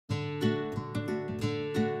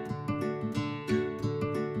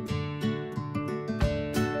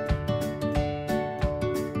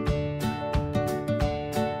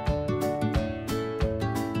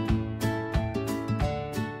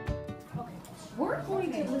We're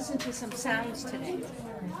going to listen to some sounds today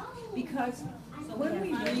because when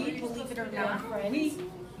we read, believe it or not, we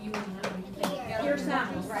hear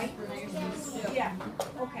sounds, right? Yeah,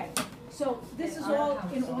 okay. So this is all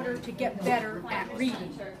in order to get better at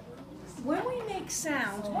reading. When we make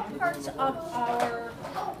sounds, what parts of our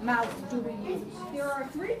mouth do we use? There are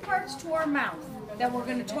 3 parts to our mouth that we're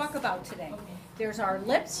going to talk about today. There's our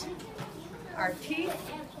lips, our teeth,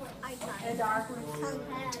 and our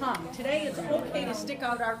tongue. Today it's okay to stick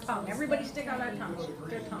out our tongue. Everybody stick out our tongue.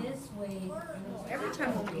 Their tongue. Every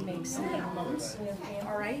time when we make sounds,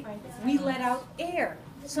 all right, we let out air.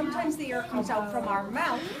 Sometimes the air comes out from our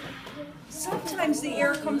mouth. Sometimes the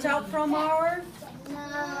air comes out from our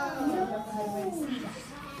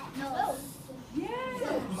nose.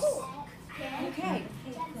 Yes. Okay.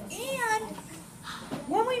 And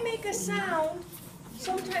when we make a sound,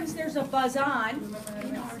 sometimes there's a buzz on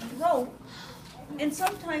in our throat, and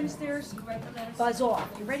sometimes there's buzz off.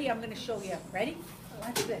 You ready? I'm going to show you. Ready?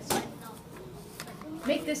 Watch this.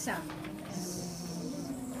 Make this sound.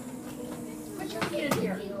 Put your hand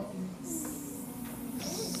here.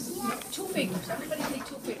 2 fingers. Everybody say 2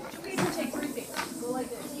 fingers. You can even say 3 fingers. Go like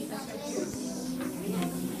this.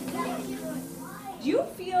 Do you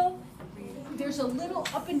feel there's a little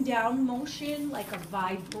up and down motion, like a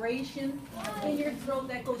vibration in your throat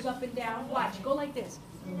that goes up and down? Watch. Go like this.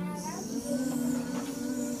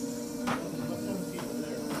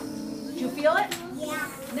 Do you feel it? Yeah.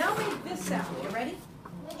 Now make this sound. You ready?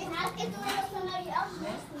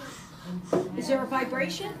 Is there a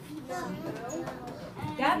vibration?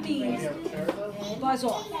 That means buzz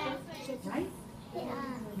off, right?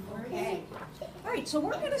 Okay. All right, so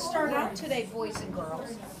we're going to start out today, boys and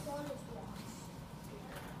girls,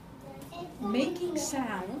 making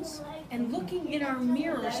sounds and looking in our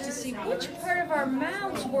mirrors to see which part of our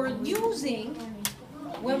mouths we're using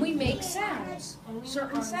when we make sounds,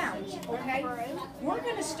 certain sounds, okay? We're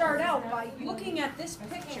going to start out by looking at this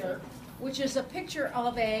picture, which is a picture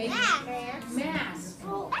of a mask.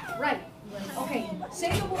 Right. Okay,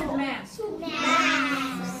 say the word mask.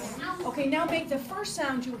 Okay, now make the first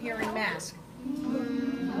sound you hear in mask.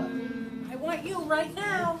 I want you right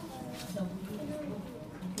now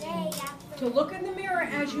to look in the mirror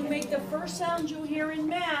as you make the first sound you hear in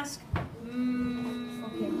mask.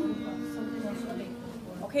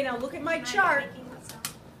 Okay, now look at my chart.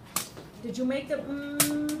 Did you make the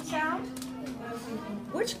sound?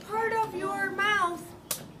 Which part of your mouth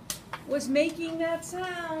was making that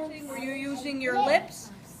sound? Were you using your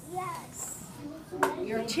lips, Yes.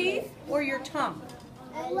 your teeth, or your tongue?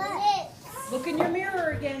 Lips. Look in your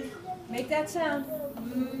mirror again. Make that sound.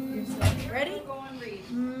 Ready?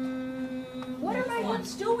 What are my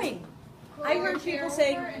lips doing? I heard people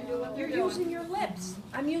say, you're using your lips.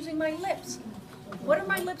 I'm using my lips. What are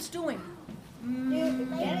my lips doing?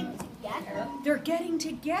 Getting together. They're getting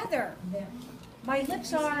together. My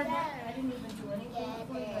lips are,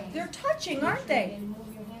 they're touching, aren't they?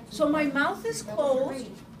 So my mouth is closed.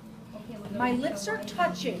 My lips are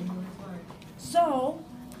touching. So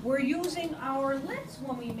we're using our lips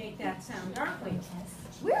when we make that sound, aren't we?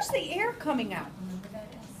 Where's the air coming out?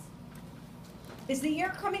 Is the air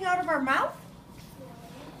coming out of our mouth?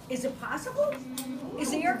 Is it possible? Is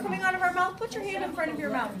the air coming out of our mouth? Put your hand in front of your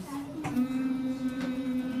mouth.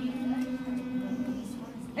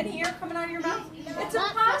 Any air coming out of your mouth? It's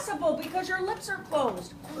impossible because your lips are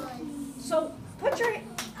closed. So put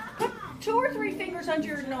 2 or 3 fingers under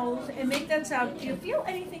your nose and make that sound. Do you feel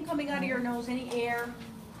anything coming out of your nose? Any air?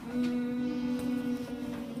 A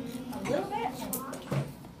little bit.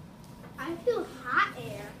 I feel hot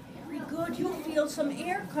air. Very good. You feel some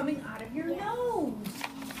air coming out of your nose.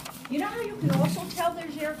 You know how you can also tell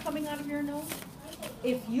there's air coming out of your nose?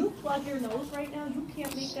 If you plug your nose right now, you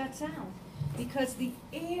can't make that sound because the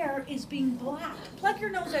air is being blocked. Plug your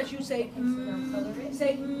nose as you say,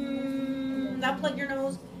 say, now plug your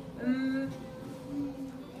nose. Can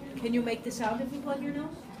you make the sound if you plug your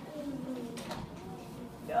nose?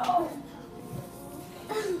 No.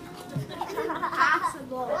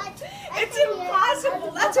 Impossible. It's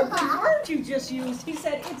impossible. That's a good word you just used. He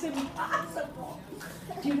said it's impossible.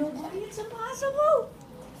 Do you know why it's impossible?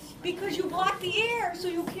 Because you block the air, so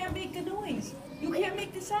you can't make the noise. You can't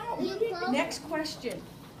make the sound. Next question.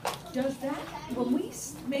 Does that, when we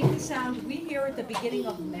make the sound we hear at the beginning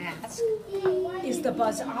of mask, is the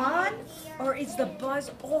buzz on or is the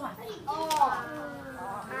buzz off?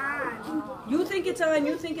 You think it's on,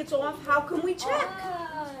 you think it's off. How can we check?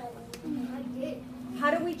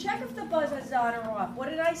 How do we check if the buzz is on or off? What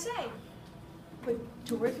did I say? Put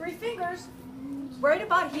 2 or 3 fingers right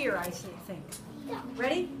about here, I think.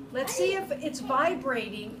 Ready? Let's see if it's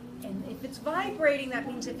vibrating And if it's vibrating, that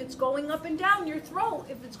means if it's going up and down your throat,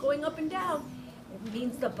 if it's going up and down, it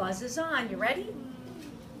means the buzz is on. You ready?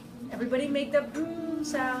 Everybody make the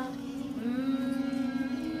sound.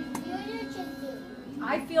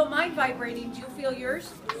 I feel mine vibrating. Do you feel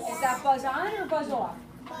yours? Is that buzz on or buzz off?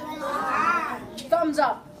 Thumbs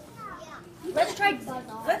up. Let's try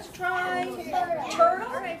turtle.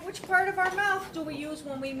 Which part of our mouth do we use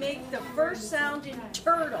when we make the first sound in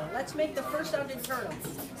turtle? Let's make the first sound in turtle.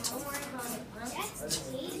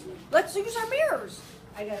 Let's use our mirrors.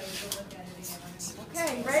 I gotta look at it again.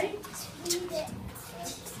 Okay, ready?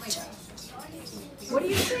 What do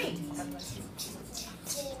you see?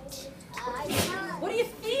 What do you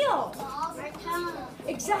feel?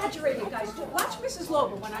 Exaggerate it, guys. Watch Mrs.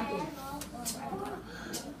 Lobo when I do it.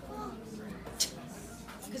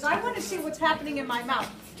 Because I want to see what's happening in my mouth.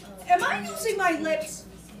 Am I using my lips?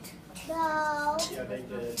 No. Yeah, they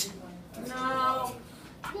did. No.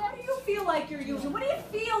 What do you feel like you're using? What do you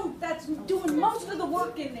feel that's doing most of the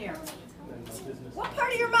work in there? What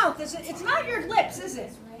part of your mouth is it? It's not your lips, is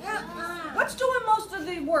it? What's doing most of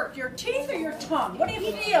the work? Your teeth or your tongue? What do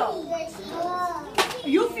you feel?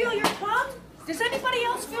 You feel your tongue? Does anybody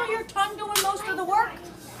else feel your tongue doing most of the work?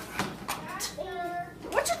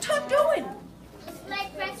 What's your tongue doing?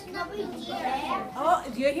 Like pressing over here. Oh,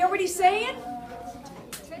 do you hear what he's saying?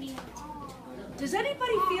 Does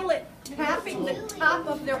anybody feel it tapping the top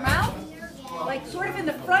of their mouth? Like sort of in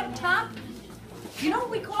the front top? You know what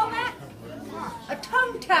we call that? A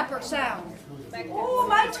tongue tapper sound. Oh,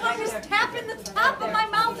 my tongue is tapping the top of my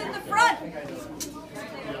mouth in the front.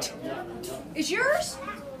 Is yours?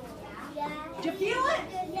 Do you feel it?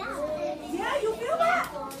 Yeah, you feel that?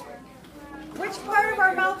 Which part of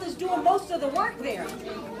our mouth is doing most of the work there?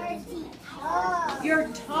 Your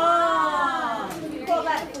tongue. We call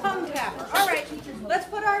that tongue tapper. All right, let's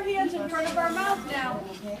put our hands in front of our mouth now.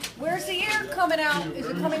 Where's the air coming out? Is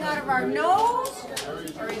it coming out of our nose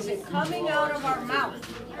or is it coming out of our mouth?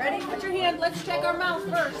 Ready? Put your hand. Let's check our mouth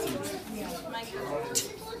first.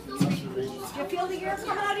 Do you feel the air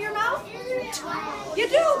coming out of your mouth? You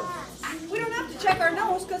do. We don't have to check our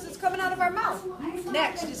nose because it's coming out of our mouth.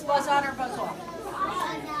 Next is buzz on or buzz off.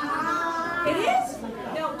 It is?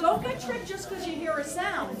 No, don't get tricked just because you hear a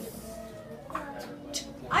sound.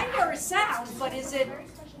 I hear a sound, but is it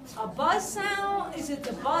a buzz sound? Is it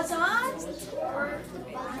the buzz on? Or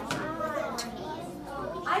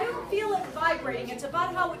I don't feel it vibrating. It's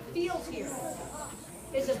about how it feels here.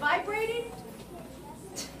 Is it vibrating?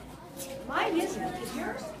 Mine isn't. Is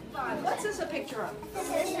yours? What's this a picture of?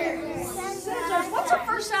 Scissors. What's the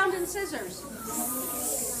first sound in scissors?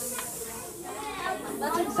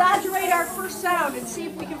 Let's exaggerate our first sound and see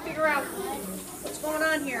if we can figure out what's going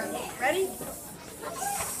on here. Ready?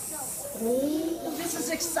 Oh, this is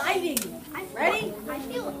exciting. Ready? I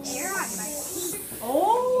feel air on my teeth.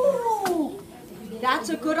 Oh, that's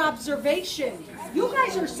a good observation. You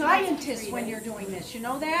guys are scientists when you're doing this. You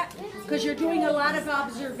know that? Because you're doing a lot of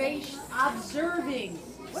observing.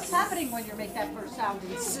 What's happening when you make that first sound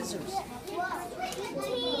in scissors?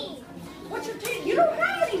 What's your teeth? You don't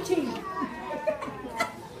have any teeth.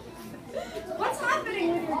 What's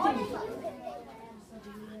happening with your teeth?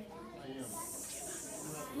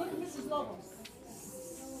 Look at Mrs. Lobo.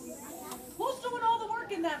 Who's doing all the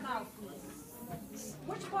work in that mouth?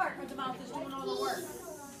 Which part of the mouth is doing all the work?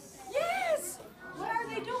 Yes! What are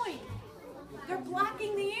they doing? They're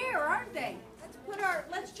blocking the air, aren't they?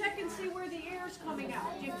 Let's check and see where the air is coming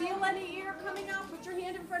out. Do you feel any air coming out? Put your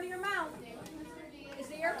hand in front of your mouth. Is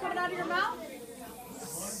the air coming out of your mouth?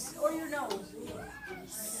 Or your nose?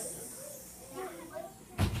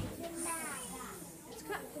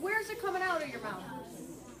 Where's it coming out of your mouth?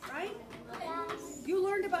 Right? You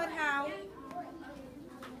learned about how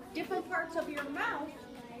different parts of your mouth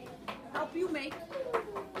help you make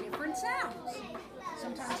different sounds.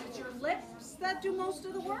 Sometimes it's your lips that do most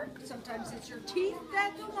of the work. Sometimes it's your teeth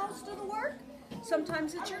that do most of the work.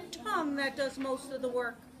 Sometimes it's your tongue that does most of the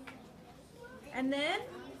work. And then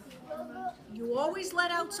you always let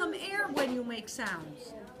out some air when you make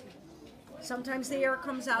sounds. Sometimes the air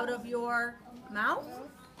comes out of your mouth.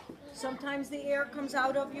 Sometimes the air comes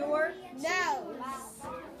out of your nose.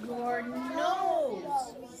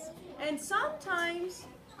 And sometimes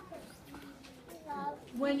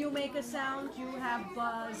when you make a sound, you have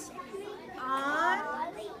buzz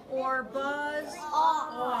on or buzz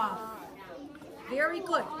off. Very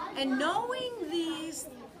good. And knowing these,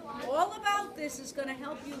 all about this is going to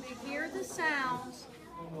help you hear the sounds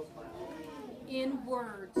in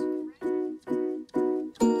words.